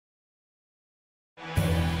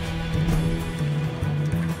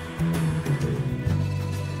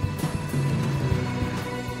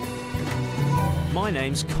My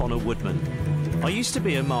name's Conor Woodman. I used to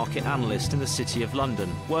be a market analyst in the City of London,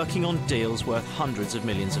 working on deals worth hundreds of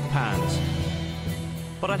millions of pounds.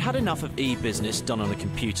 But I'd had enough of e-business done on a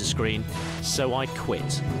computer screen, so I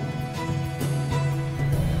quit.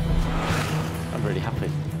 I'm really happy,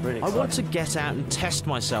 really excited. I want to get out and test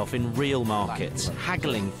myself in real markets,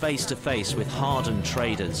 haggling face to face with hardened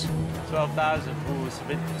traders. 12,000. Ooh, it's a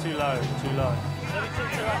bit too low, too low.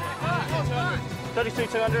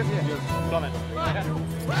 32,200? Yeah. Got it.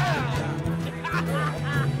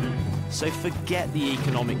 So forget the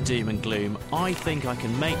economic doom and gloom. I think I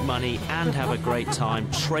can make money and have a great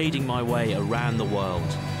time trading my way around the world.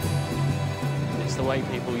 It's the way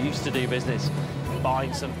people used to do business,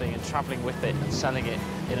 buying something and travelling with it and selling it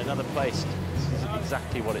in another place. This is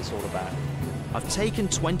exactly what it's all about. I've taken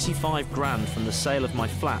 25 grand from the sale of my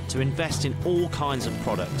flat to invest in all kinds of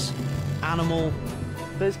products. Animal.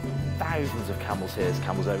 There's thousands of camels here. There's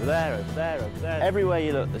camels over there, over there, over there. Everywhere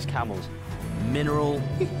you look, there's camels. Mineral.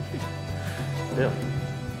 Yeah.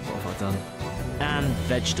 What have I done? And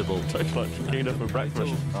vegetable. Looks like cleaned up for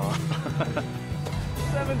breakfast. Oh.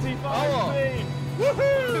 75p!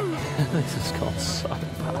 Woohoo! This has gone so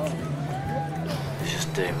bad. It's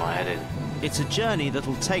just doing my head in. It's a journey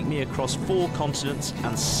that'll take me across 4 continents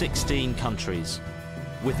and 16 countries.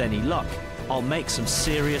 With any luck, I'll make some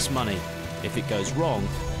serious money. If it goes wrong,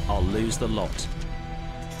 I'll lose the lot.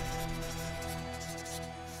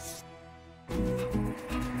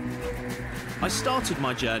 I started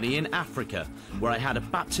my journey in Africa, where I had a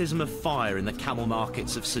baptism of fire in the camel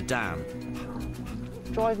markets of Sudan.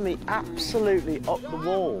 Drive me absolutely up the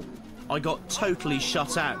wall. I got totally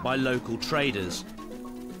shut out by local traders.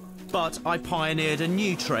 But I pioneered a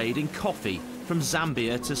new trade in coffee from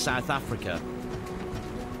Zambia to South Africa.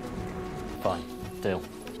 Fine, deal.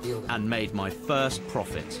 And made my first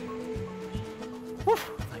profit. Woo,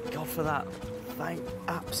 thank God for that. Thank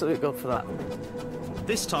absolute God for that.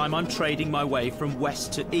 This time I'm trading my way from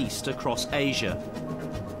west to east across Asia.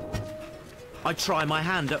 I try my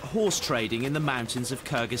hand at horse trading in the mountains of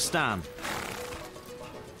Kyrgyzstan.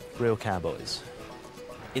 Real cowboys.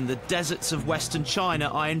 In the deserts of western China,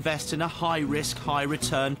 I invest in a high-risk,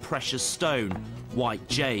 high-return precious stone, white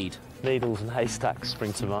jade. Needles and haystacks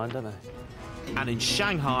spring to mind, don't they? And in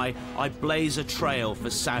Shanghai, I blaze a trail for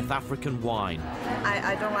South African wine.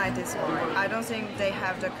 I don't like this wine. I don't think they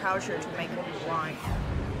have the culture to make wine.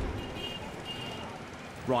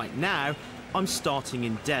 Right now, I'm starting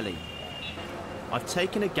in Delhi. I've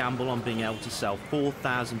taken a gamble on being able to sell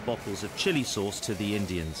 4,000 bottles of chili sauce to the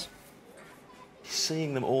Indians.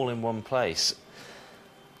 Seeing them all in one place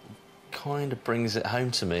kind of brings it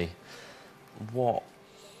home to me what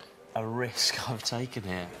a risk I've taken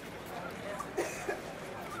here.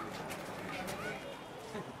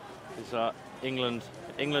 It's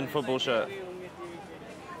England football shirt.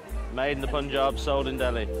 Made in the Punjab, sold in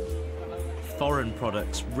Delhi. Foreign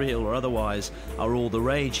products, real or otherwise, are all the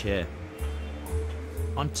rage here.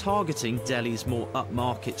 I'm targeting Delhi's more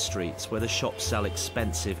upmarket streets where the shops sell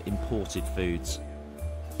expensive imported foods.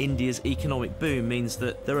 India's economic boom means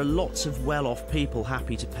that there are lots of well-off people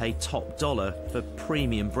happy to pay top dollar for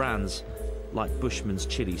premium brands like Bushman's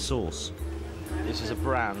chili sauce. This is a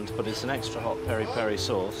brand, but it's an extra hot peri-peri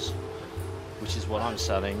sauce, which is what I'm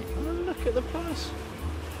selling. And look at the price.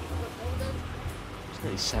 It's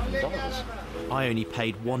nearly $7. I only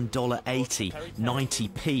paid $1.80,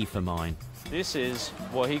 90p for mine. This is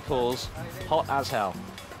what he calls hot as hell.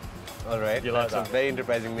 All right, you like that's a very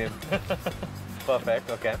enterprising name. Perfect,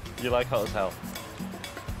 okay. You like hot as hell?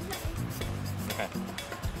 Okay.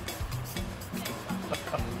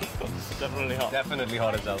 Definitely hot. Definitely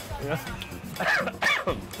hot as hell. Yeah.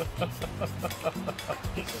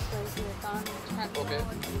 Okay. Okay.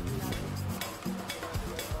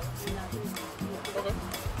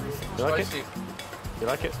 You like Spicy. it? You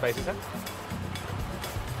like it? Spicy, sir?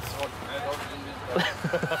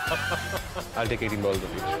 I'll take 18 balls of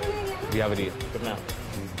each. We have a deal. Good now.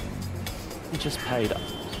 We just paid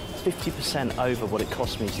 50% over what it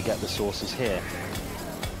cost me to get the sauces here.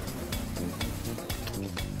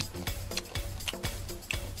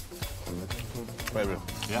 Right, bro.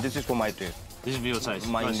 Yeah? This is for my taste. This is for your taste.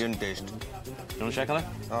 My Nice. Indian taste. You want to check on it?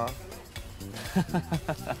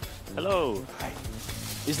 Hello. Hi.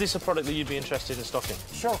 Is this a product that you'd be interested in stocking?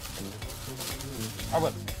 Sure. I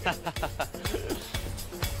will.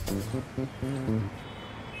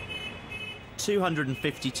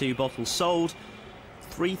 252 bottles sold,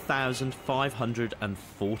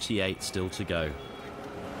 3,548 still to go.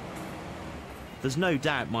 There's no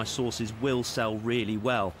doubt my sauces will sell really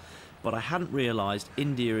well, but I hadn't realised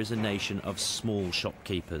India is a nation of small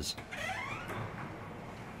shopkeepers.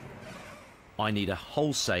 I need a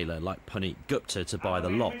wholesaler like Puneet Gupta to buy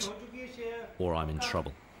the lot, or I'm in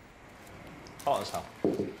trouble. Hot as hell.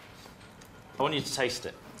 I want you to taste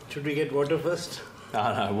it. Should we get water first?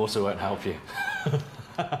 No, water won't help you.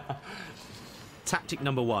 Tactic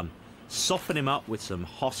number 1, soften him up with some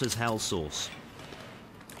hot as hell sauce.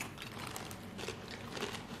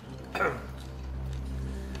 It's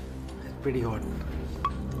pretty hot.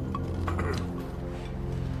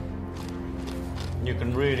 You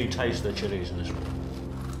can really taste the chilies in this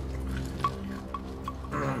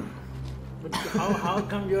one. But how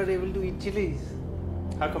come you are able to eat chilies?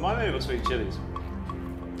 How come I'm able to eat chilies?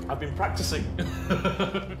 I've been practicing.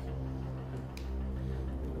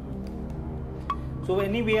 So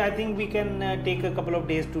anyway, I think we can take a couple of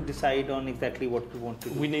days to decide on exactly what we want to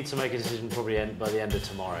do. We need to make a decision probably by the end of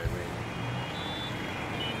tomorrow, really.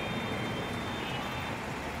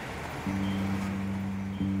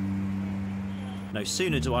 No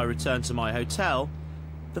sooner do I return to my hotel,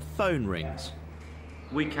 the phone rings.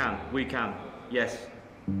 We can, yes.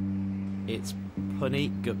 It's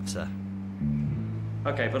Puneet Gupta.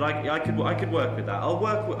 Okay, but I could work with that. I'll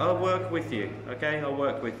work with you. Okay, I'll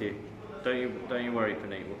work with you. Don't you worry,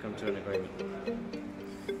 Puneet. We'll come to an agreement.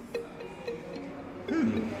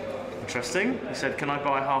 Interesting. He said, "Can I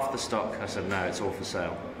buy half the stock?" I said, "No, it's all for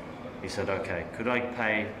sale." He said, "Okay. Could I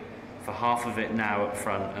pay for half of it now up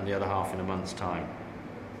front and the other half in a month's time?"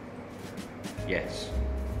 Yes.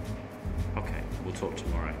 Okay, we'll talk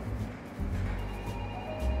tomorrow.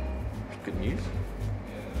 Good news.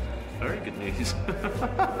 Very good news.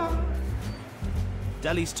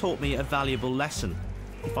 Delhi's taught me a valuable lesson.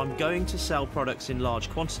 If I'm going to sell products in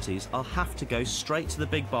large quantities, I'll have to go straight to the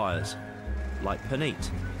big buyers, like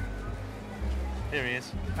Puneet. Here he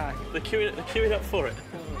is. Hi. They're queuing up for it.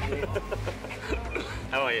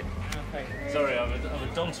 How are you? Fine. Sorry, I've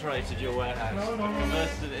adulterated your warehouse. No.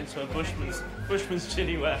 Converted it into a Bushman's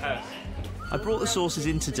chili warehouse. I brought the sauces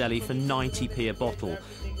into Delhi for 90p a bottle.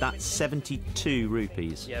 That's 72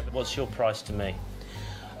 rupees. Yeah, but what's your price to me?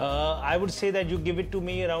 I would say that you give it to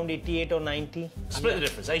me around 88 or 90. Split the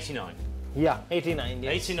difference, 89. Yeah, 89.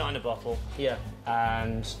 Yes. 89 a bottle. Yeah.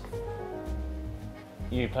 And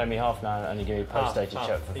you pay me half now and you give me a post-dated Half,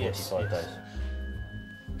 check for 45 yes. days.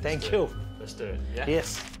 Thank you. Let's do it, yeah?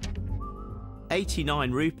 Yes.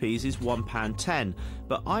 89 rupees is £1.10,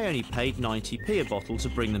 but I only paid 90p a bottle to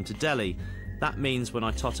bring them to Delhi. That means when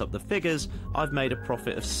I tot up the figures, I've made a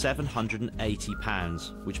profit of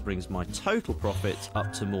 £780, which brings my total profit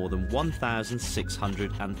up to more than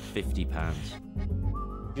 £1,650.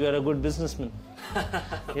 You are a good businessman.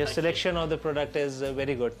 Your selection of the product is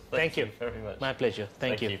very good. Thank you very much. My pleasure.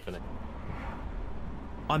 Thank you. For that.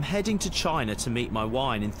 I'm heading to China to meet my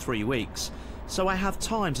wine in 3 weeks, so I have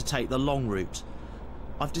time to take the long route.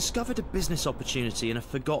 I've discovered a business opportunity in a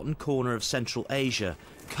forgotten corner of Central Asia,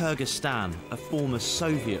 Kyrgyzstan, a former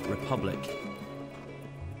Soviet republic.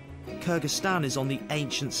 Kyrgyzstan is on the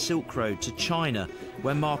ancient Silk Road to China,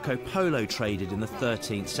 where Marco Polo traded in the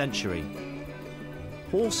 13th century.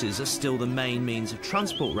 Horses are still the main means of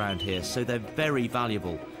transport round here, so they're very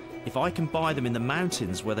valuable. If I can buy them in the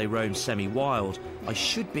mountains where they roam semi-wild, I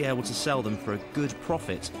should be able to sell them for a good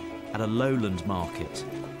profit at a lowland market.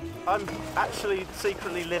 I'm actually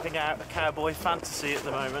secretly living out a cowboy fantasy at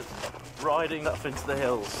the moment, riding up into the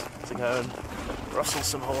hills to go and rustle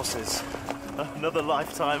some horses. Another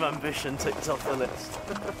lifetime ambition ticked off the list.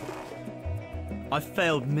 I've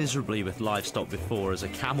failed miserably with livestock before as a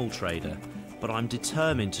camel trader, but I'm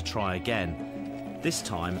determined to try again, this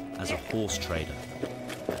time as a horse trader.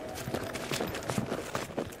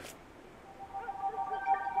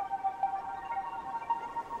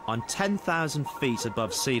 I'm 10,000 feet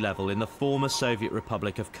above sea level in the former Soviet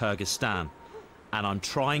Republic of Kyrgyzstan, and I'm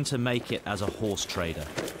trying to make it as a horse trader.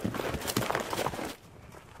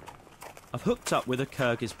 I've hooked up with a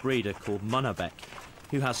Kyrgyz breeder called Munabek,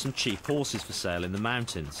 who has some cheap horses for sale in the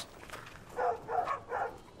mountains.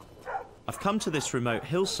 I've come to this remote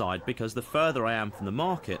hillside because the further I am from the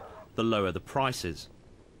market, the lower the prices.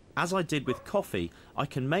 As I did with coffee, I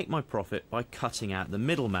can make my profit by cutting out the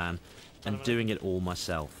middleman and doing it all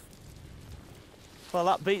myself. Well,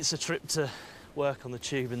 that beats a trip to work on the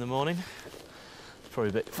tube in the morning.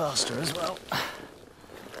 Probably a bit faster as well.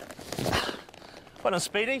 Well done,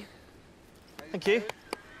 Speedy. Thank you.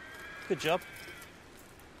 Good job.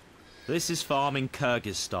 This is farming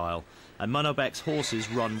Kyrgyz style, and Munabek's horses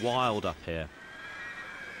run wild up here.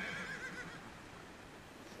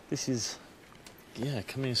 This is, yeah,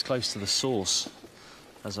 coming as close to the source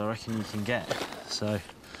as I reckon you can get. So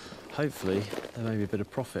hopefully there may be a bit of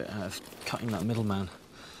profit out of cutting that middleman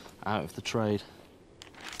out of the trade.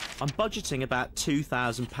 I'm budgeting about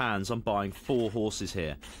 £2,000 on buying 4 horses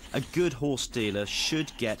here. A good horse dealer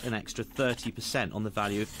should get an extra 30% on the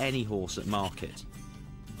value of any horse at market.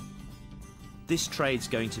 This trade's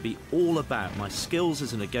going to be all about my skills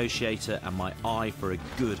as a negotiator and my eye for a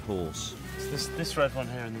good horse. This red one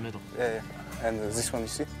here in the middle. Yeah. And this one, you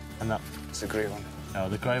see? And that? It's a grey one. Oh,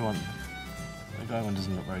 the grey one. The grey one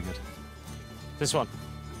doesn't look very good. This one?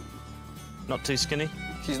 Not too skinny?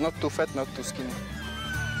 He's not too fat, not too skinny.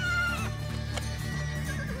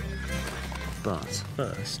 But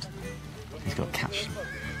first, he's got to catch them.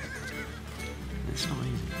 It's not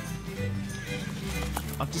easy.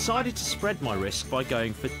 I've decided to spread my risk by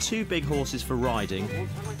going for 2 big horses for riding.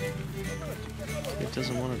 It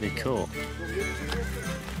doesn't want to be caught.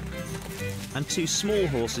 And 2 small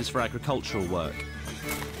horses for agricultural work.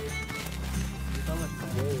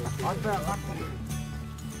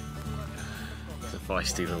 It's a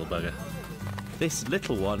feisty little bugger. This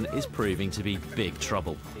little one is proving to be big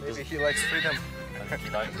trouble. Maybe he likes freedom. He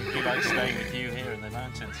likes staying with you here in the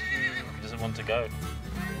mountains. He doesn't want to go.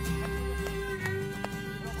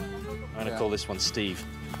 I'm going to call this one Steve.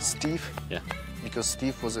 Steve? Yeah. Because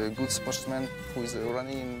Steve was a good sportsman who is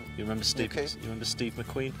running in You remember Steve? UK? You remember Steve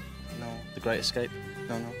McQueen? No. The Great Escape?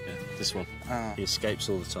 No. Yeah, this one. Ah. He escapes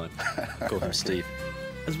all the time. Call him Steve.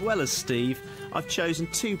 As well as Steve, I've chosen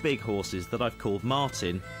 2 big horses that I've called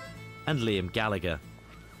Martin and Liam Gallagher,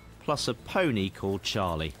 plus a pony called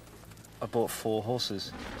Charlie. I bought 4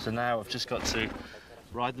 horses, so now I've just got to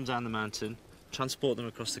ride them down the mountain, transport them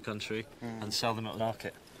across the country, and sell them at the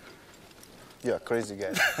market. Yeah, crazy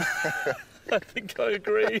guy. I think I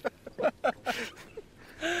agree.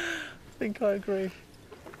 I agree.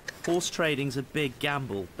 Horse trading's a big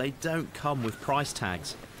gamble. They don't come with price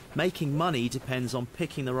tags. Making money depends on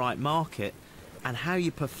picking the right market and how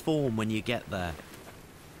you perform when you get there.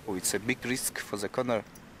 Oh, it's a big risk for the Conor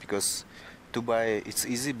because to buy it's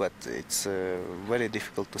easy, but it's very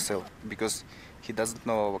difficult to sell because he doesn't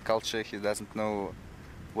know our culture, he doesn't know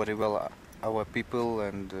very well our people,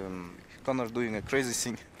 and Conor doing a crazy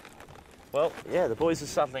thing. Well, yeah, the boys are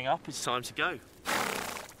saddling up. It's time to go.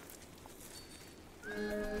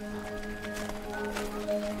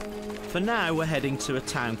 For now, we're heading to a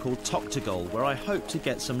town called Toktogol, where I hope to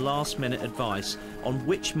get some last-minute advice on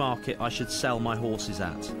which market I should sell my horses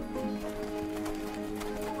at.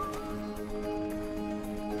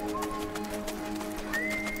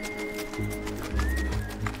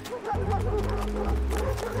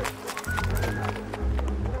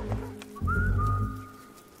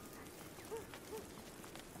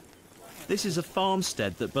 This is a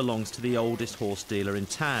farmstead that belongs to the oldest horse dealer in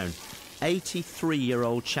town,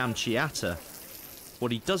 83-year-old Chamchiata.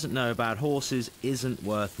 What he doesn't know about horses isn't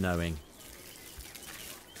worth knowing.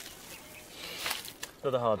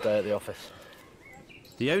 Another hard day at the office.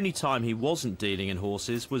 The only time he wasn't dealing in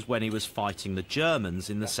horses was when he was fighting the Germans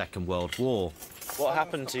in the Second World War. What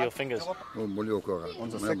happened to your fingers? On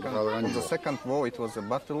the second war, it was a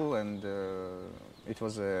battle, and it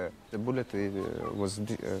was the bullet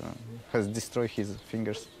has destroyed his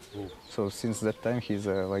fingers. So since that time, he's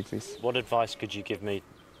like this. What advice could you give me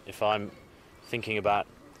if I'm thinking about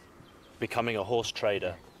becoming a horse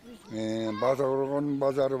trader? One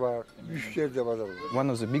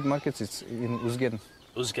of the big markets is in Uzgen.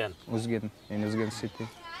 Uzgen. In Uzgen city.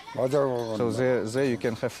 So there you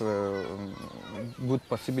can have good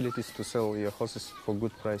possibilities to sell your horses for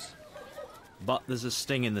good price. But there's a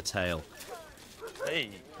sting in the tail. Hey.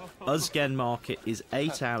 Uzgen market is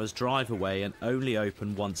 8 hours drive away and only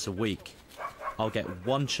open once a week. I'll get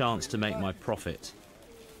one chance to make my profit.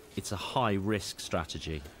 It's a high-risk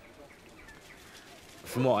strategy.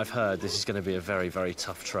 From what I've heard, this is going to be a very, very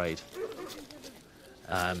tough trade.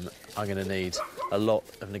 I'm going to need a lot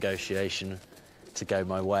of negotiation to go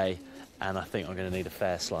my way, and I think I'm going to need a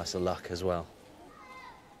fair slice of luck as well.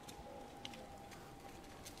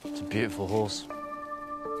 It's a beautiful horse.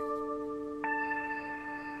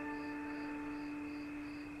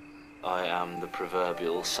 I am the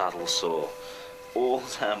proverbial saddle sore. All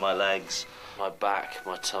down my legs, my back,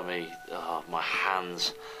 my tummy, my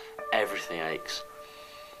hands, everything aches.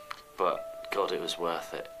 But, God, it was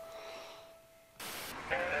worth it.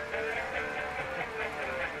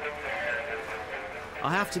 I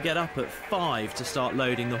have to get up at 5 to start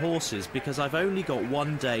loading the horses because I've only got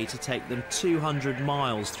one day to take them 200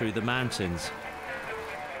 miles through the mountains.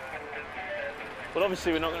 Well,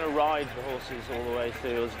 obviously we're not going to ride the horses all the way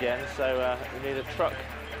through again, so we need a truck.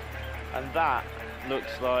 And that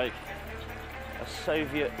looks like a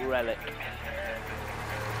Soviet relic.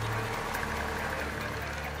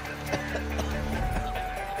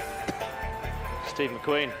 Steve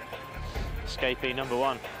McQueen, escapee number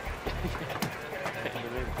 1.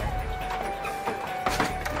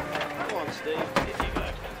 Come on, Steve. I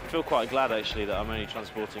feel quite glad actually that I'm only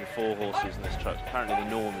transporting 4 horses in this truck. Apparently the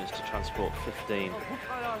norm is to transport 15.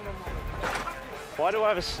 Why do I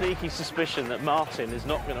have a sneaky suspicion that Martin is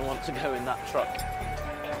not going to want to go in that truck?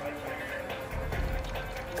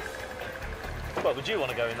 Well, would you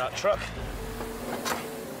want to go in that truck?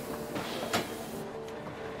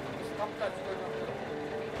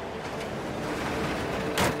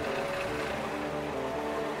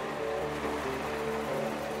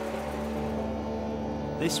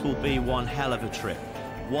 This will be one hell of a trip.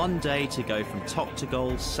 One day to go from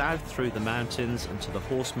Toktogol south through the mountains and to the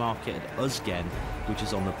horse market at Uzgen, which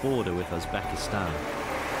is on the border with Uzbekistan.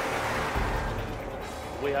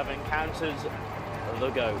 We have encountered the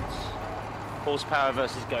goats. Horsepower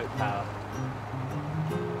versus goat power.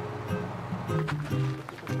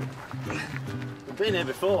 We've been here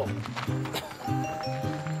before.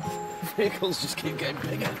 Vehicles just keep getting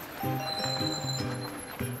bigger.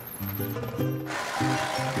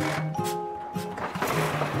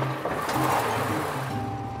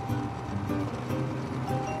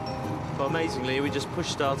 But amazingly, we just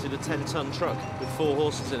push-started a 10-ton truck with 4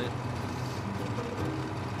 horses in it.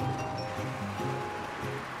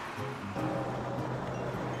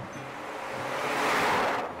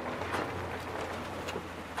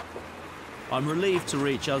 I'm relieved to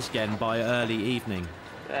reach Uzgen by early evening.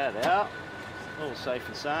 There they are, all safe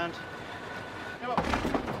and sound. There we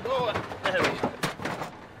go.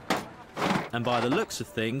 And by the looks of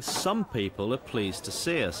things, some people are pleased to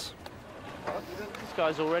see us. This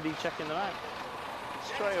guy's already checking them out.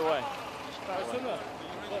 Straight away.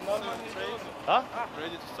 Huh?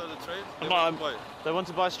 Ready to start the trade? They want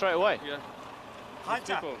to buy straight away? Yeah.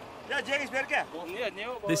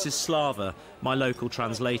 This is Slava, my local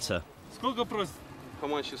translator. How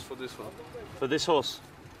much is for this one? For this horse?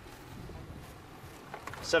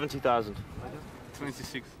 70,000.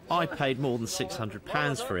 26. I paid more than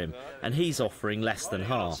 £600 for him, and he's offering less than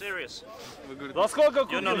half. Serious? You're not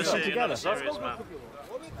together. Serious, man.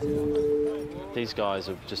 These guys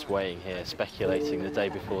are just waiting here, speculating the day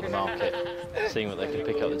before the market, seeing what they can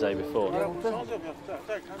pick up the day before.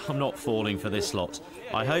 I'm not falling for this lot.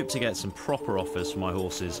 I hope to get some proper offers for my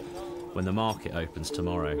horses when the market opens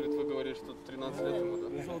tomorrow.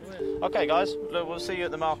 Okay, guys, look, we'll see you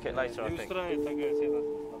at the market later, I think.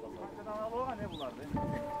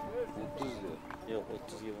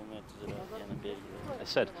 I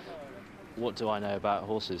said, what do I know about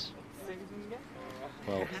horses?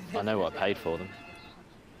 Well, I know what I paid for them.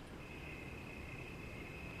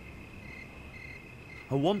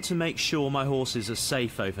 I want to make sure my horses are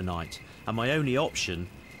safe overnight, and my only option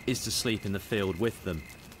is to sleep in the field with them.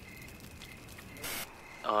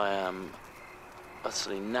 I am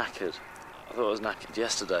utterly knackered. I thought I was knackered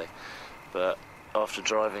yesterday, but after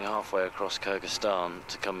driving halfway across Kyrgyzstan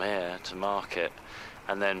to come here to market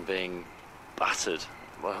and then being battered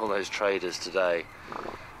by all those traders today,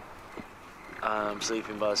 I'm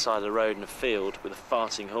sleeping by the side of the road in a field with a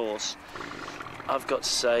farting horse. I've got to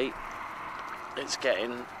say, it's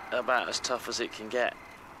getting about as tough as it can get.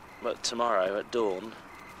 But tomorrow at dawn,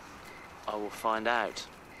 I will find out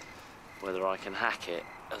whether I can hack it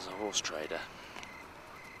as a horse trader.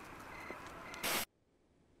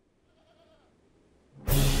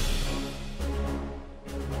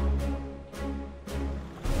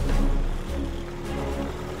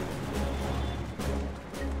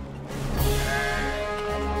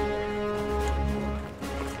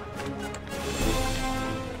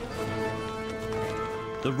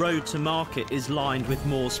 The road to market is lined with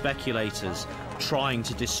more speculators, trying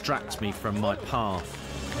to distract me from my path.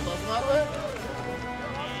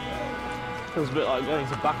 Feels a bit like going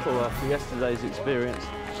to battle after yesterday's experience.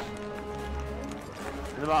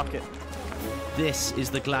 In the market. This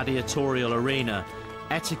is the gladiatorial arena.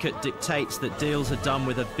 Etiquette dictates that deals are done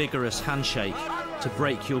with a vigorous handshake. To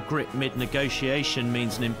break your grip mid-negotiation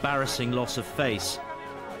means an embarrassing loss of face.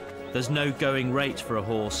 There's no going rate for a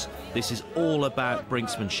horse. This is all about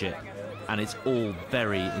brinksmanship, and it's all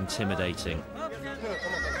very intimidating.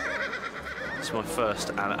 It's my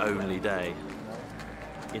first and only day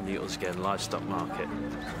in the Uzgen livestock market.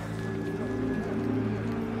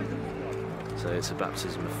 So it's a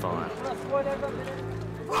baptism of fire.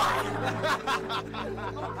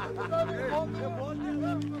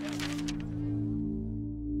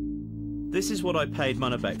 This is what I paid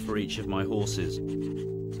Manabek for each of my horses.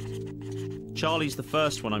 Charlie's the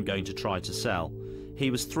first one I'm going to try to sell.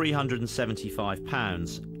 He was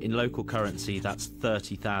 £375. In local currency, that's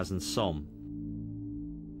 30,000 som.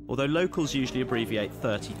 although locals usually abbreviate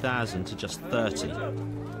 30,000 to just 30,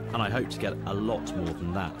 and I hope to get a lot more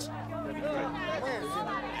than that.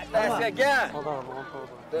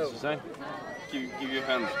 Give your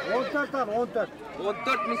hand.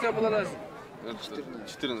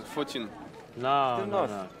 14.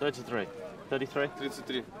 No. 33. 33?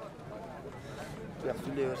 33. You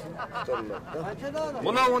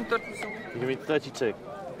give me 32.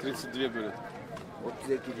 32 говорят.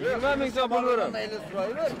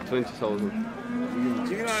 20,000.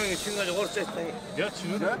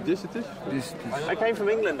 I came from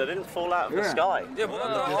England, I didn't fall out of the sky.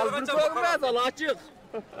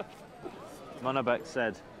 Monobek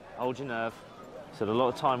said, hold your nerve. Said a lot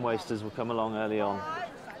of time wasters will come along early on.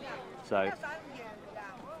 So,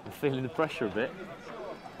 I'm feeling the pressure a bit.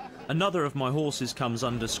 Another of my horses comes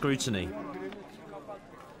under scrutiny.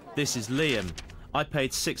 This is Liam. I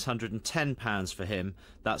paid £610 for him.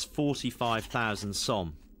 That's 45,000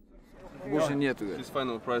 som. His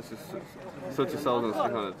final price is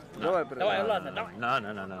 30,300. No.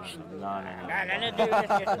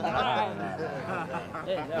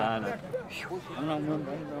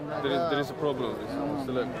 There is a problem with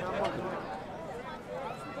select.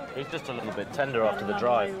 He's just a little bit tender after the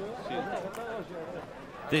drive.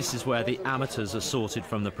 This is where the amateurs are sorted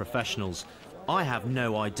from the professionals. I have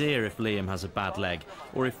no idea if Liam has a bad leg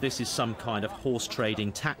or if this is some kind of horse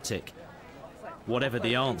trading tactic. Whatever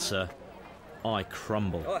the answer, I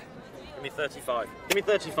crumble. Give me 35. Give me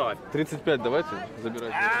 35. 35, давайте,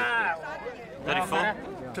 забирайте. 34?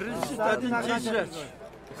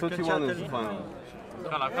 31 is the final.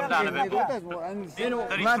 Come on, come down a bit more.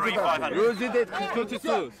 33,500.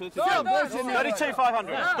 32.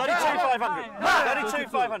 32,500. 32,500.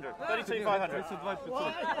 32,500. 32,500.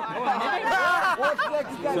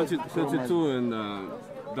 32 and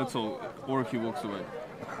that's all. Or he walks away.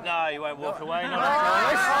 No, he won't walk away. Not after all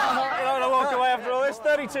this. He's not going to walk away after all this.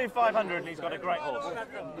 32,500 and he's got a great horse.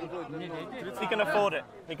 He can afford it.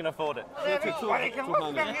 He can afford it.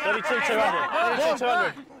 32,200.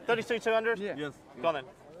 32,200. 32,200? Yes. Go on then.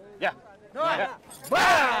 Yeah.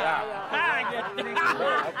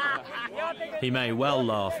 He may well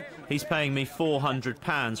laugh. He's paying me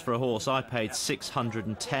 £400 for a horse I paid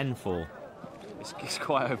 £610 for. It's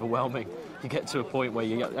quite overwhelming. You get to a point where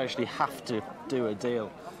you actually have to do a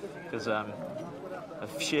deal because of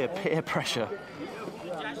sheer peer pressure.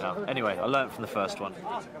 No, anyway, I learnt from the first one.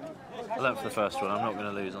 I'm not going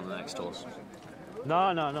to lose on the next horse. No,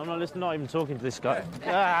 I'm not even talking to this guy.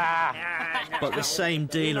 But the same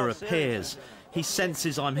dealer appears. He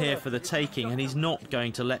senses I'm here for the taking and he's not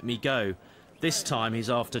going to let me go. This time he's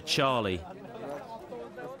after Charlie.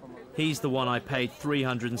 He's the one I paid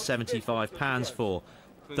 £375 for.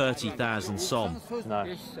 30,000 som. No.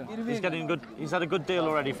 He's had a good deal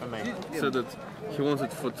already from me. He said that he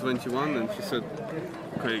wanted for 21 and he said,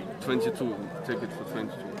 okay, 22, take it for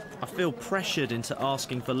 22. I feel pressured into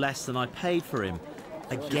asking for less than I paid for him.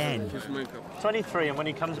 Again. His makeup. 23, and when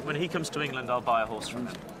he comes to England, I'll buy a horse from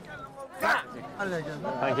him.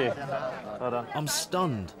 Thank you. Well done. I'm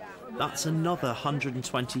stunned. That's another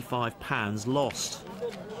 £125 lost.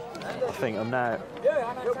 I think I'm now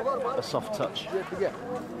a soft touch.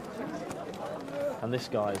 And this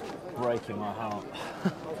guy is breaking my heart.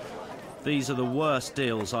 These are the worst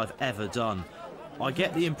deals I've ever done. I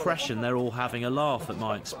get the impression they're all having a laugh at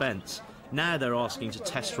my expense. Now they're asking to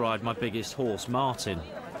test ride my biggest horse, Martin.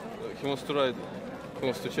 He wants to ride. He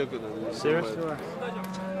wants to check it. Serious?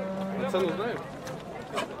 Пацан знает.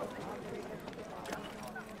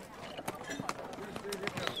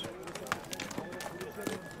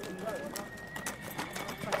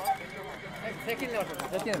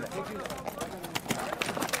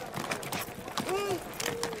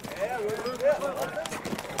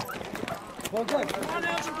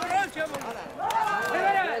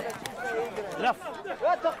 Enough.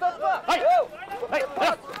 Hey! Hey!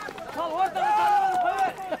 Enough!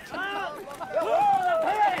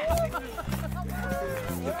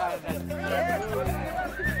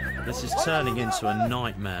 This is turning into a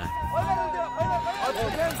nightmare.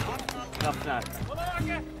 Enough now.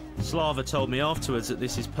 Slava told me afterwards that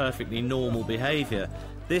this is perfectly normal behaviour.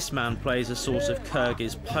 This man plays a sort of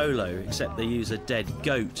Kyrgyz polo, except they use a dead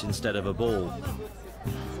goat instead of a ball.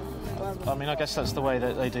 I mean, I guess that's the way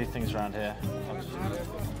that they do things around here.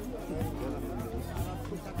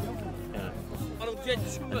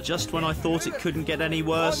 And just when I thought it couldn't get any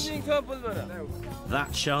worse,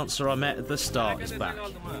 that chancer I met at the start is back.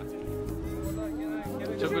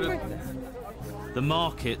 The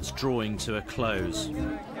market's drawing to a close.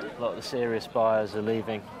 A lot of the serious buyers are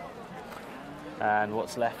leaving. And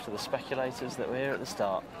what's left are the speculators that were here at the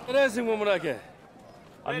start.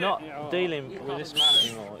 I'm not dealing with this man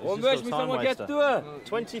anymore. It's just a time waster.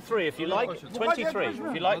 23 if you like. 23 if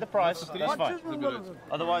you like the price. That's fine.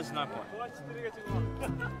 Otherwise, no point.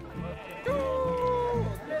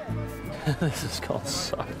 This has gone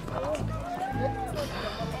so badly.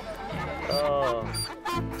 Oh.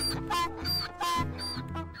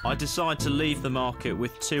 I decide to leave the market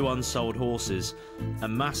with 2 unsold horses, a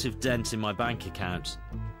massive dent in my bank account,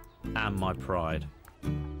 and my pride.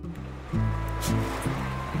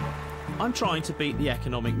 I'm trying to beat the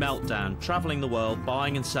economic meltdown, travelling the world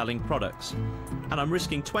buying and selling products, and I'm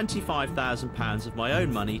risking £25,000 of my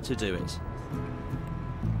own money to do it.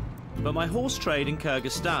 But my horse trade in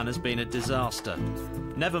Kyrgyzstan has been a disaster.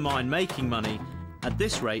 Never mind making money, at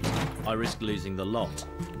this rate I risk losing the lot.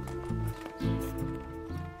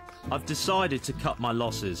 I've decided to cut my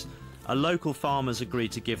losses. A local farmer's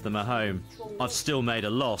agreed to give them a home. I've still made a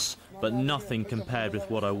loss, but nothing compared with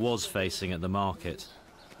what I was facing at the market.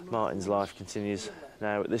 Martin's life continues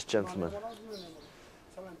now with this gentleman,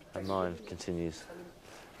 and mine continues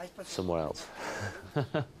somewhere else.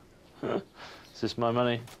 Is this my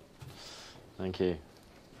money? Thank you.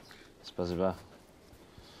 Spasiba.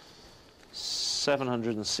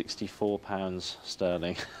 £764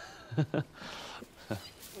 sterling.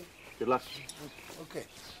 Good luck. Okay.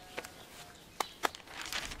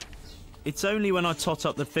 It's only when I tot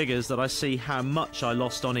up the figures that I see how much I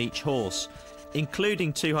lost on each horse.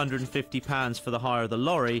 Including £250 for the hire of the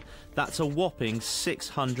lorry, that's a whopping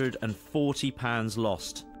 £640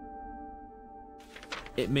 lost.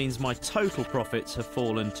 It means my total profits have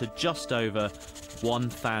fallen to just over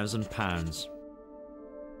 £1,000.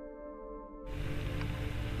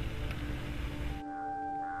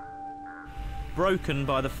 Broken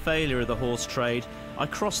by the failure of the horse trade, I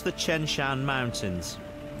crossed the Chenshan Mountains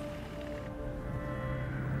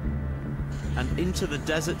and into the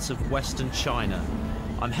deserts of western China.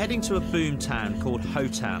 I'm heading to a boom town called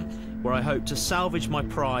Hotan, where I hope to salvage my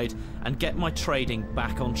pride and get my trading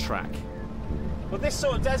back on track. Well, this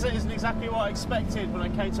sort of desert isn't exactly what I expected when I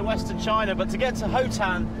came to western China, but to get to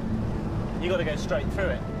Hotan, you got to go straight through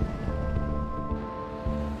it.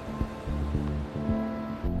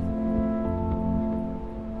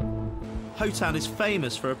 Hotan is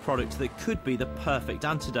famous for a product that could be the perfect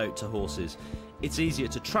antidote to horses. It's easier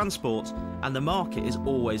to transport and the market is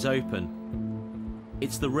always open.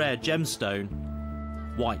 It's the rare gemstone,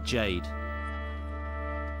 white jade.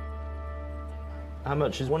 How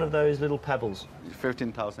much is one of those little pebbles?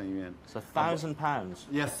 15,000 yuan. It's £1,000.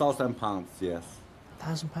 Yes, 1,000 pounds, yes.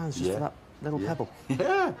 £1,000 just Yeah. for that little pebble?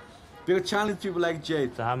 Yeah, because Chinese people like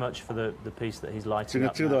jade. So how much for the piece that he's lighting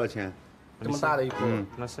up 这个多少钱？ now? 这么大的一个 Can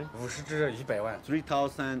I see? 50只100万。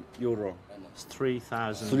 3,000 euro. It's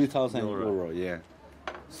 3,000 3,000 euro, yeah.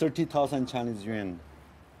 30,000 Chinese yuan.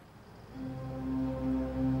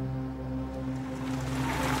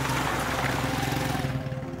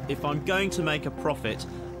 If I'm going to make a profit,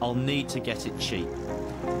 I'll need to get it cheap.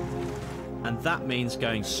 And that means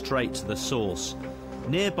going straight to the source.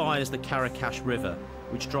 Nearby is the Kyrgyzstan River,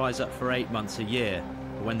 which dries up for 8 months a year.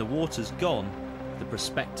 But when the water's gone, the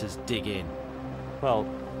prospectors dig in. Well,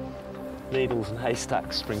 needles and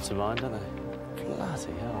haystacks spring to mind, don't they?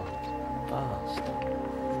 Bloody hell. Vast.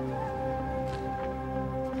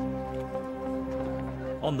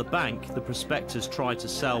 On the bank, the prospectors try to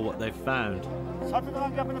sell what they've found.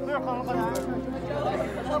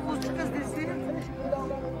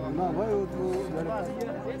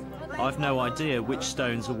 I've no idea which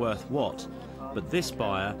stones are worth what, but this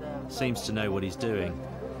buyer seems to know what he's doing.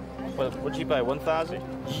 Well, what'd you pay, 1,000?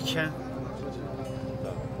 1,000.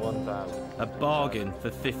 A bargain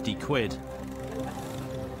for 50 quid.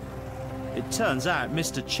 It turns out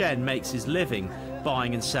Mr. Chen makes his living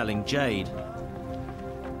buying and selling jade.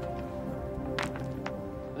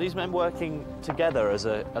 Are these men working together as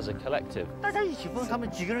a collective? 大家一起分，他们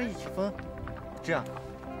几个人一起分，这样。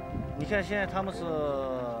你看现在他们是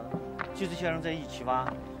就这些人在一起挖，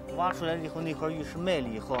挖出来以后那块玉石卖了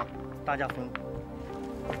以后，大家分。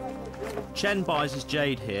 Chen buys his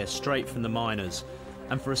jade here straight from the miners,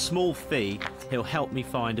 and for a small fee, he'll help me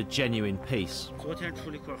find a genuine piece. 昨天出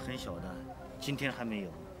了一块很小的，今天还没有。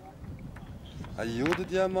 有的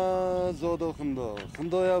店嘛找到很多，很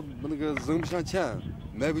多也那个扔不上钱，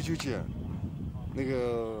卖不出去，那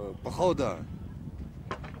个不好的。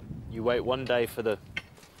 You wait one day for the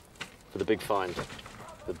big find,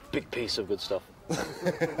 the big piece of good stuff.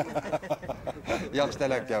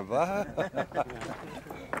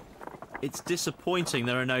 It's disappointing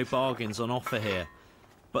there are no bargains on offer here,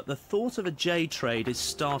 but the thought of a jade trade is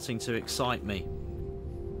starting to excite me.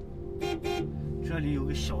 这里有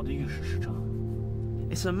个小的玉石市场。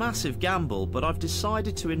It's a massive gamble, but I've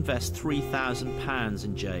decided to invest £3,000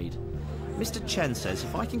 in jade. Mr. Chen says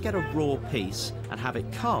if I can get a raw piece and have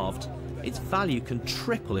it carved, its value can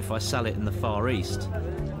triple if I sell it in the Far East. You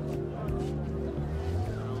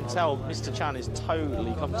can tell Mr. Chan is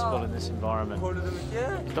totally comfortable in this environment.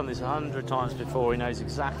 He's done this 100 times before. He knows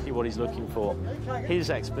exactly what he's looking for. His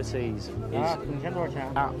expertise is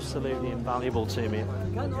absolutely invaluable to me.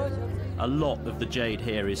 A lot of the jade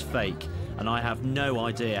here is fake, and I have no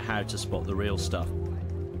idea how to spot the real stuff.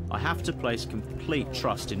 I have to place complete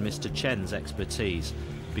trust in Mr. Chen's expertise,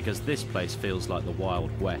 because this place feels like the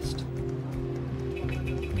Wild West.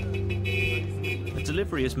 A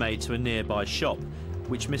delivery is made to a nearby shop,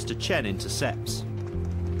 which Mr. Chen intercepts.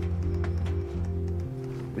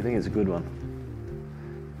 We think it's a good one.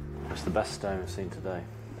 It's the best stone I've seen today.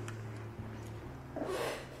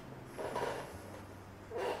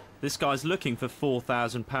 This guy's looking for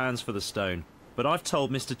 £4,000 for the stone, but I've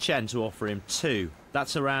told Mr. Chen to offer him 2.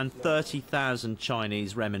 That's around 30,000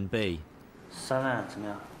 Chinese renminbi. 3万怎么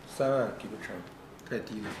样？3万给不成，太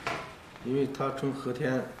低了，因为他从和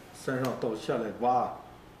田山上到下来挖，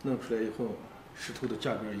弄出来以后，石头的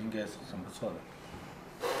价格应该是很不错的。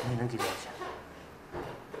你能给多少钱？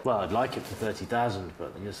 Well, I'd like it for 30,000,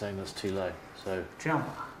 but you're saying that's too low. So 这样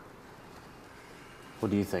吧，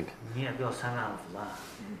 what do you think? 你也不要3万5万，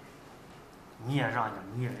你也让一点，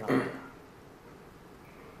你也让一点，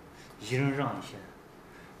一人让一些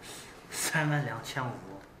，32500。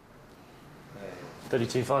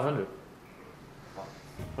 32,500.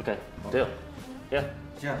 Okay, deal. Yeah.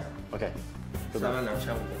 这样。 Okay. 32500成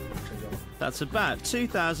交。 That's about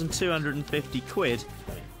 2,250 quid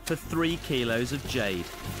for 3 kilos of jade.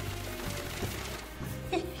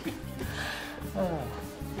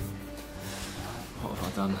 What have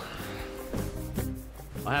I done?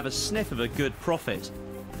 I have a sniff of a good profit,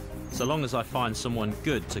 so long as I find someone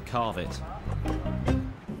good to carve it.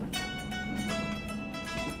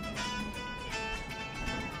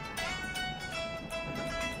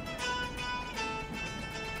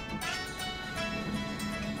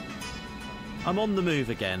 I'm on the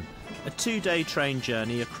move again, a 2-day train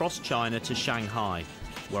journey across China to Shanghai,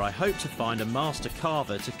 where I hope to find a master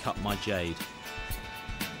carver to cut my jade.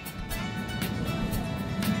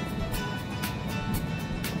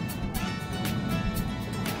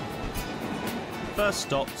 First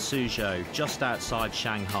stop, Suzhou, just outside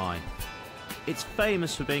Shanghai. It's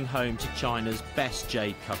famous for being home to China's best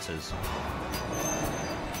jade cutters.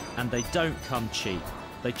 And they don't come cheap.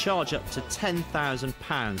 They charge up to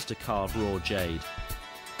 £10,000 to carve raw jade.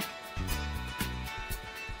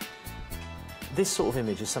 This sort of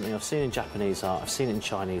image is something I've seen in Japanese art, I've seen it in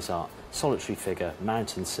Chinese art. Solitary figure,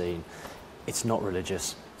 mountain scene. It's not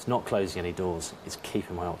religious, it's not closing any doors, it's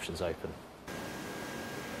keeping my options open.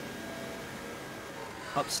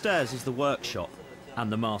 Upstairs is the workshop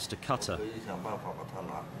and the master cutter.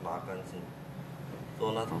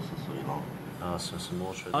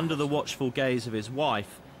 Under the watchful gaze of his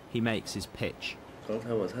wife, he makes his pitch.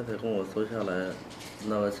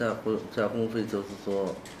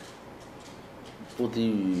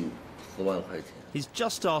 He's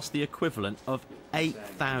just asked the equivalent of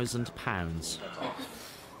 £8,000.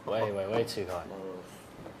 Way too high.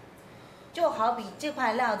 就好比这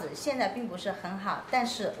块料子现在并不是很好，但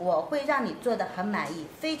是我会让你做得很满意，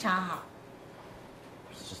非常好。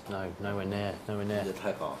 It's just nowhere near.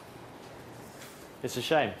 It's a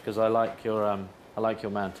shame because I like your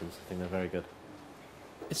mountains. I think they're very good.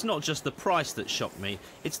 It's not just the price that shocked me,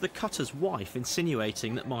 it's the cutter's wife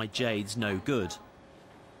insinuating that my jade's no good.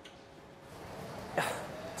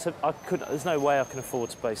 So there's no way I can afford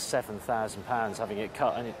to pay £7,000 having it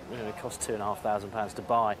cut, and it costs £2,500 to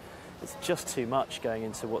buy. It's just too much going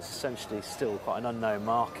into what's essentially still quite an unknown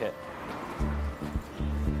market.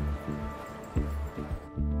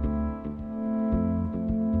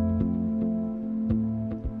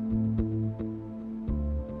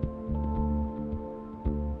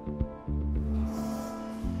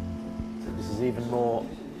 This is even more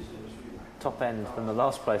top end than the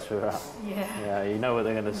last place we were at. Yeah, you know what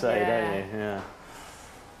they're going to say, don't you? Yeah.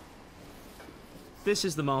 This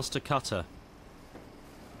is the master cutter.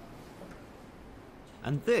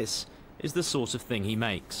 And this is the sort of thing he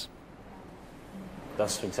makes.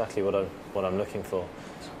 That's exactly what I'm looking for.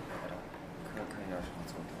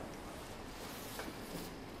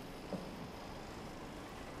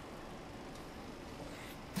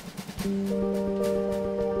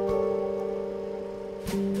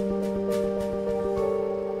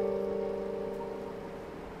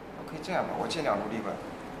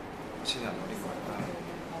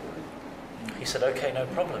 He said, "Okay, no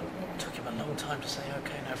problem." It took him a long time to say,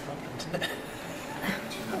 "Okay, no problem," didn't it?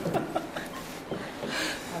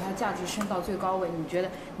 把它价值升到最高位，你觉得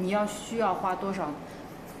你需要花多少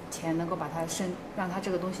钱能够把它让它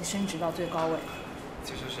这个东西升值到最高位？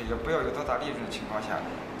就是也不要有多大利润的情况下，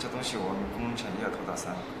这东西我们工程也要投到3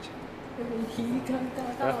万块钱。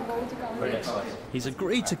He's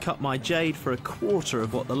agreed to cut my jade for a quarter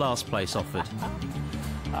of what the last place offered.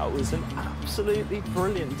 That was an absolutely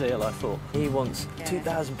brilliant deal, I thought. He wants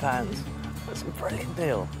 £2,000. That's a brilliant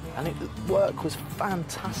deal. And work was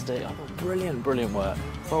fantastic. I thought, brilliant work.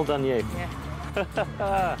 Well done, you.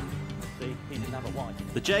 Yeah. See, he didn't have a wife.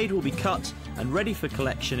 The jade will be cut and ready for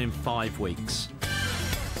collection in 5 weeks.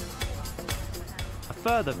 A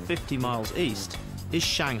further 50 miles east is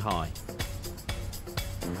Shanghai.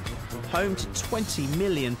 Home to 20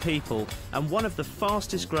 million people and one of the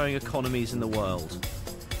fastest growing economies in the world.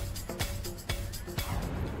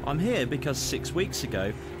 I'm here because 6 weeks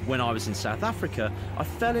ago, when I was in South Africa, I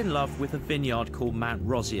fell in love with a vineyard called Mount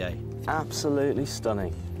Rosier. Absolutely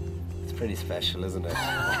stunning. It's pretty special, isn't it?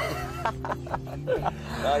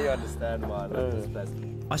 Now you understand why I love this place.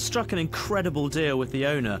 I struck an incredible deal with the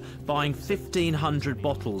owner, buying 1,500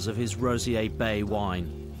 bottles of his Rosier Bay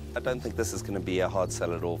wine. I don't think this is going to be a hard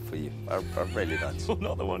sell at all for you. I really don't. Well,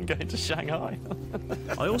 not the one going to Shanghai.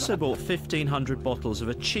 I also bought 1,500 bottles of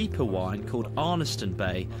a cheaper wine called Arniston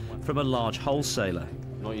Bay from a large wholesaler.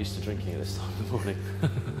 I'm not used to drinking at this time of the morning.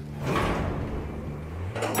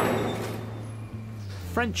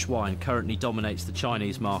 French wine currently dominates the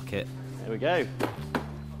Chinese market. There we go.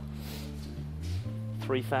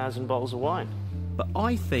 3,000 bottles of wine. But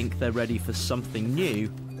I think they're ready for something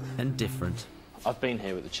new and different. I've been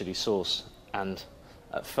here with the chili sauce, and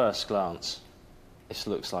at first glance, this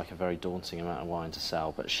looks like a very daunting amount of wine to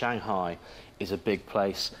sell. But Shanghai is a big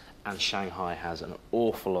place, and Shanghai has an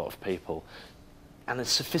awful lot of people, and there's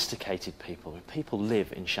sophisticated people. People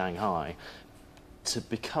live in Shanghai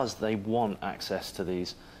because they want access to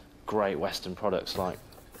these great Western products like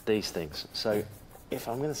these things. So if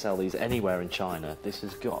I'm going to sell these anywhere in China, this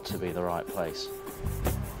has got to be the right place.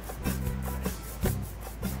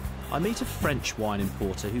 I meet a French wine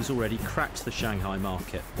importer who's already cracked the Shanghai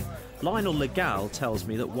market. Lionel Legal tells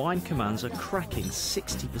me that wine commands a cracking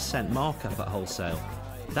 60% markup at wholesale.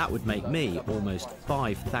 That would make me almost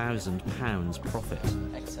 £5,000 profit.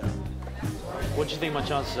 What do you think my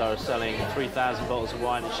chances are of selling 3,000 bottles of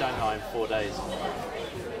wine in Shanghai in 4 days?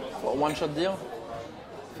 For a one-shot deal?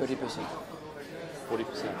 30%.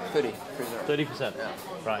 40%? 30%. Yeah.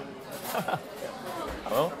 Right.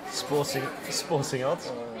 Well, sporting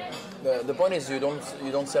odds. The point is you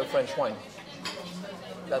don't sell French wine.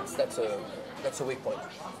 That's a weak point.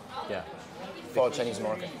 Yeah. For a Chinese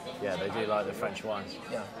market. Yeah, they do like the French wines.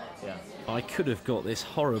 Yeah. Yeah. I could have got this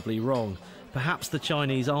horribly wrong. Perhaps the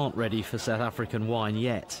Chinese aren't ready for South African wine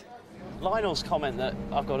yet. Lionel's comment that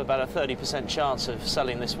I've got about a 30% chance of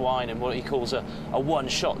selling this wine in what he calls a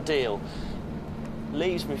one-shot deal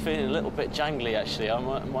leaves me feeling a little bit jangly, actually.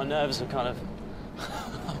 My nerves are kind of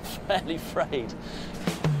I'm fairly frayed.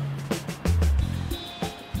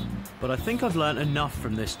 But I think I've learnt enough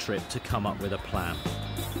from this trip to come up with a plan.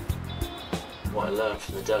 What I learned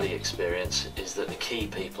from the Delhi experience is that the key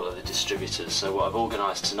people are the distributors. So what I've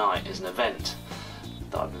organised tonight is an event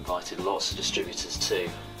that I've invited lots of distributors to.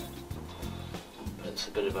 It's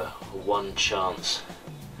a bit of a one-chance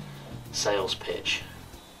sales pitch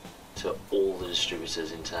to all the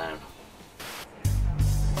distributors in town.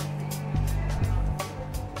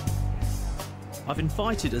 I've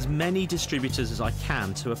invited as many distributors as I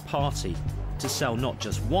can to a party to sell not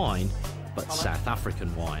just wine, but South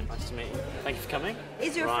African wine. Nice to meet you. Thank you for coming.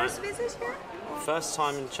 Is your first visit here? First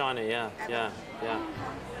time in China, yeah.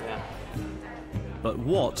 But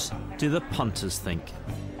what do the punters think?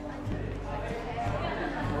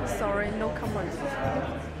 Sorry, no comment.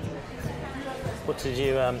 What did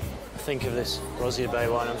you think of this Rosier Bay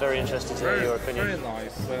wine? I'm very interested to hear your opinion. Very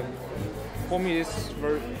nice. For me, it's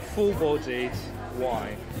very full-bodied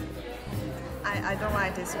wine. I don't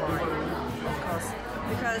like this wine, of course,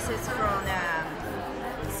 because it's from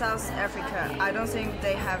South Africa. I don't think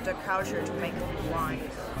they have the culture to make wine.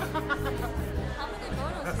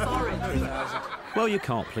 Sorry. Well, you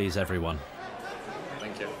can't please everyone.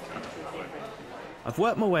 Thank you. I've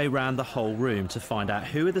worked my way around the whole room to find out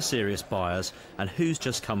who are the serious buyers and who's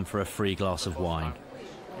just come for a free glass of wine.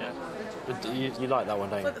 Yeah. But you like that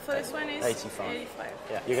one, don't you? For this one is 85.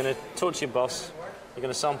 Yeah. You're going to talk to your boss, you're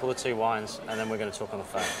going to sample the two wines, and then we're going to talk on the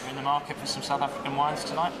phone. You're in the market for some South African wines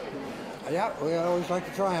tonight? Yeah, we always like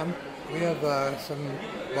to try them. We have some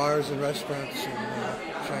bars and restaurants in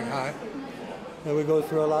Shanghai, and we go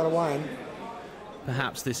through a lot of wine.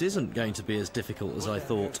 Perhaps this isn't going to be as difficult as I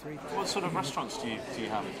thought. What sort of restaurants do you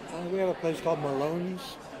have? We have a place called Malone's,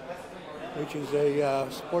 which is a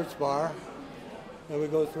sports bar, and we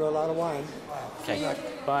go through a lot of wine. Okay,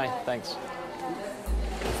 bye, thanks.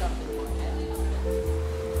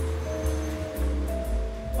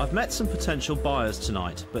 I've met some potential buyers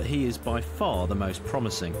tonight, but he is by far the most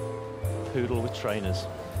promising. Poodle with trainers.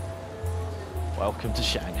 Welcome to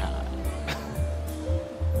Shanghai.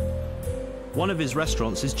 One of his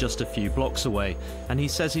restaurants is just a few blocks away, and he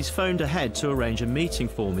says he's phoned ahead to arrange a meeting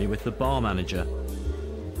for me with the bar manager.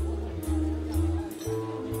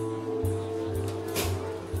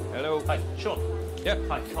 Hello. Hi, Sean. Yeah.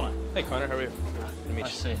 Hi, Connor. Hey, Connor, how are you? Good to meet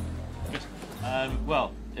Nice to see you. Good.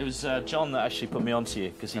 Well, it was John that actually put me on to you,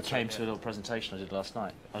 because he came to a little presentation I did last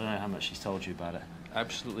night. I don't know how much he's told you about it.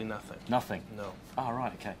 Absolutely nothing. Nothing? No. Oh,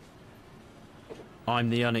 right, okay. I'm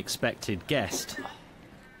the unexpected guest.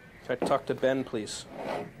 Can I talk to Ben, please?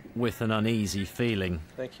 With an uneasy feeling.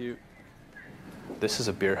 Thank you. This is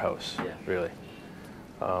a beer house, really.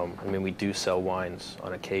 I mean, we do sell wines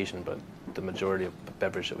on occasion, but the majority of the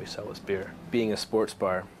beverage that we sell is beer. Being a sports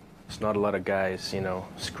bar, there's not a lot of guys, you know,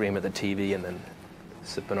 scream at the TV and then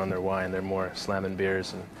sipping on their wine. They're more slamming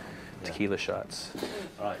beers and tequila shots.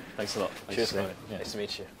 All right, thanks a lot. Cheers, man. Yeah. Nice to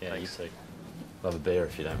meet you. Yeah, Thanks. you too. Love a beer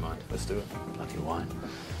if you don't mind. Let's do it. Bloody wine.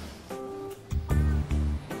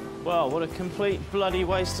 Well, what a complete bloody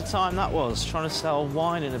waste of time that was, trying to sell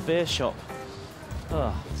wine in a beer shop.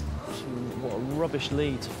 Ugh, what a rubbish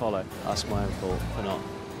lead to follow. That's my own fault for not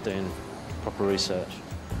doing proper research.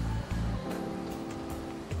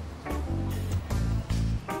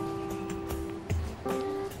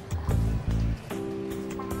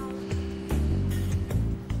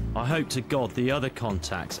 I hope to God the other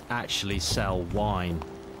contacts actually sell wine.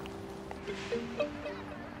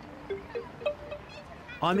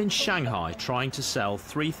 I'm in Shanghai trying to sell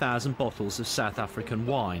 3,000 bottles of South African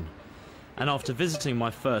wine. And after visiting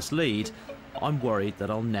my first lead, I'm worried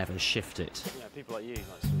that I'll never shift it. Yeah, people like you,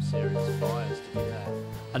 like some serious buyers to be there.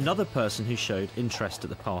 Another person who showed interest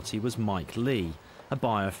at the party was Mike Lee, a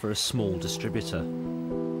buyer for a small distributor.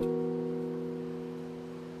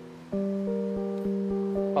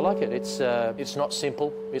 I like it. It's not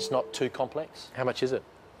simple. It's not too complex. How much is it?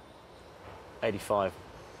 85.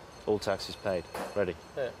 All taxes paid. Ready.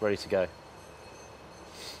 Yeah. Ready to go.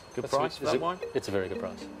 Good That's price for that wine? It's a very good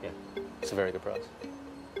price. Yeah, it's a very good price.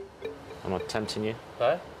 Am I tempting you?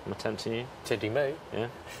 Huh? Am I tempting you? Tempting me? Yeah.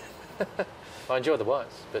 I enjoy the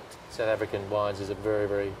wines, but South African wines is a very,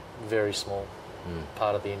 very, very small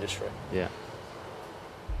part of the industry. Yeah.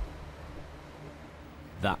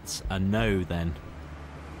 That's a no then.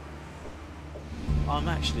 I'm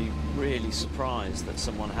actually really surprised that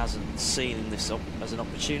someone hasn't seen this as an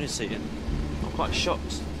opportunity, and I'm quite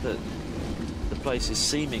shocked that the place is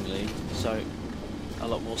seemingly so a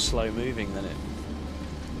lot more slow moving than it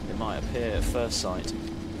might appear at first sight.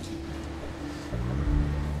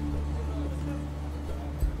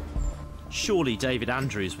 Surely David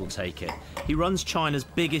Andrews will take it. He runs China's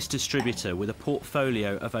biggest distributor with a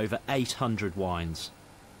portfolio of over 800 wines.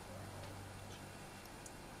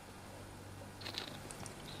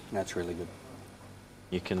 That's really good.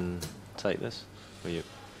 You can take this? Or you?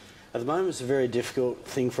 At the moment, it's a very difficult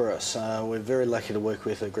thing for us. We're very lucky to work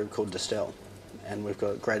with a group called Distel, and we've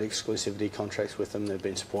got great exclusivity contracts with them. They've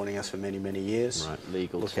been supporting us for many, many years. Right,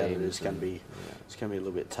 legal Look at it, teams it's going to be a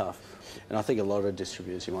little bit tough. And I think a lot of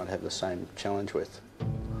distributors you might have the same challenge with.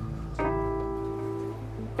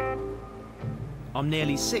 I'm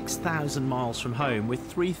nearly 6,000 miles from home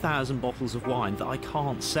with 3,000 bottles of wine that I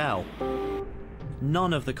can't sell.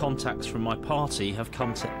 None of the contacts from my party have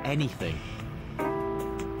come to anything.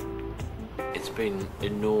 It's been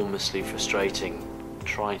enormously frustrating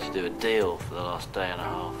trying to do a deal for the last day and a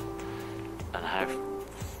half, and how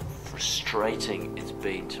frustrating it's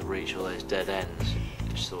been to reach all those dead ends.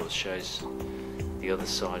 It sort of shows the other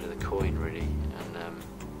side of the coin, really, and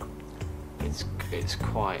it's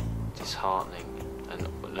quite disheartening and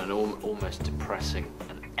almost depressing.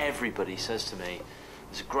 And everybody says to me,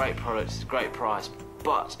 it's a great product, it's a great price,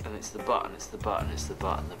 but, and it's the but, and it's the but, and it's the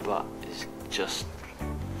but, and the but is just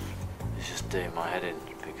doing my head in,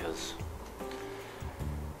 because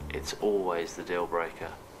it's always the deal breaker.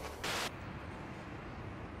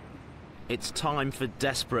 It's time for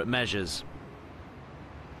desperate measures.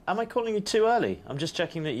 Am I calling you too early? I'm just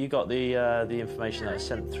checking that you got the information that I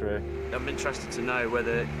sent through. I'm interested to know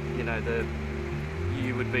whether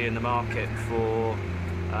you would be in the market for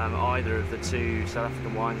either of the two South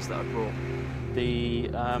African wines that I brought.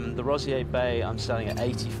 The Rosier Bay I'm selling at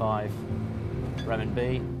 85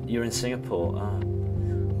 renminbi. You're in Singapore.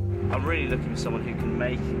 I'm really looking for someone who can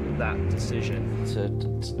make that decision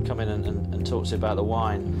to come in and talk to you about the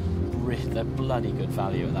wine. They're bloody good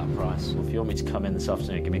value at that price. If you want me to come in this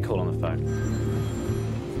afternoon, give me a call on the phone.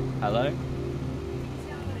 Hello?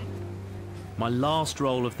 My last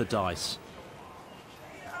roll of the dice.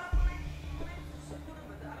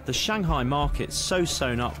 The Shanghai market's so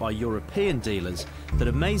sewn up by European dealers that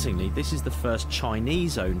amazingly this is the first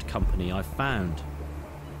Chinese-owned company I've found.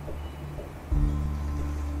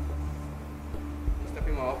 Step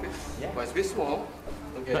in my office, but it's a bit small.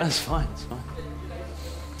 Okay. That's fine, it's fine.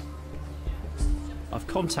 I've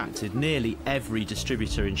contacted nearly every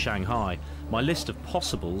distributor in Shanghai. My list of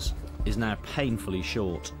possibles is now painfully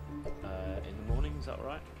short. In the morning, is that all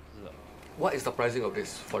right? What is the pricing of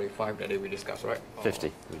this 45 that we discussed, right? 50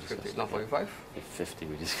 we discussed. 50, not 45? 50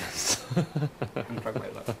 we discussed. I'm trying my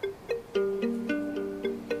luck.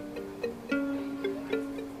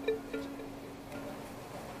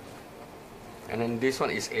 And then this one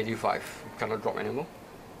is 85. Cannot drop anymore.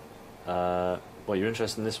 Well, you're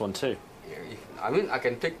interested in this one too? I mean, I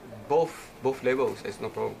can take both labels. It's no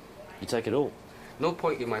problem. You take it all? No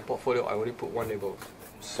point in my portfolio. I only put one label.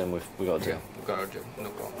 Then we got a deal. Yeah, we got a deal. No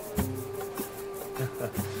problem.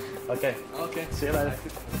 Okay. Okay. See you later.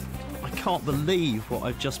 I can't believe what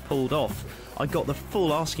I've just pulled off. I got the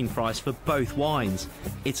full asking price for both wines.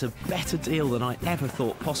 It's a better deal than I ever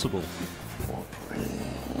thought possible. What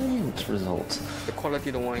brilliant result. The quality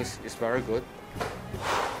of the wines is very good.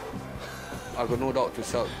 I got no doubt to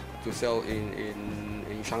sell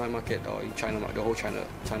in Shanghai market or in China, the whole China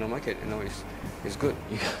market. You know, it's good.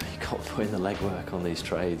 You got to put in the legwork on these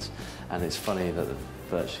trades, and it's funny that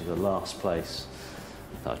virtually the last place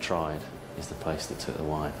that I tried is the place that took the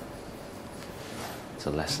wine. It's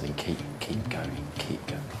a lesson in keep going, keep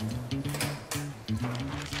going.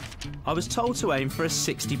 I was told to aim for a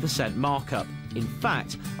 60% markup. In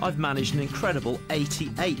fact, I've managed an incredible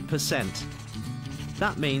 88%.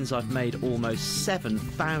 That means I've made almost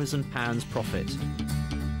 £7,000 profit.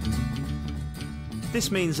 This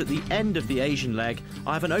means at the end of the Asian leg,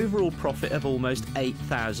 I have an overall profit of almost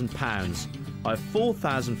 £8,000. I have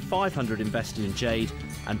 $4,500 invested in jade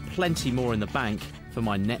and plenty more in the bank for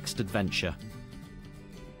my next adventure.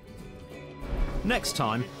 Next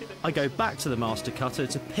time, I go back to the master cutter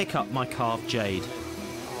to pick up my carved jade.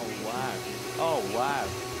 Oh wow, oh wow.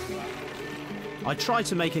 I try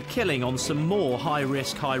to make a killing on some more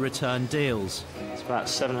high-risk, high-return deals. It's about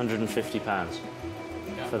 £750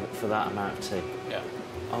 for that amount of tea. Yeah.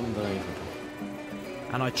 Unbelievable.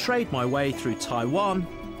 And I trade my way through Taiwan,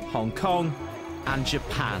 Hong Kong and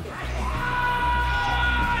Japan.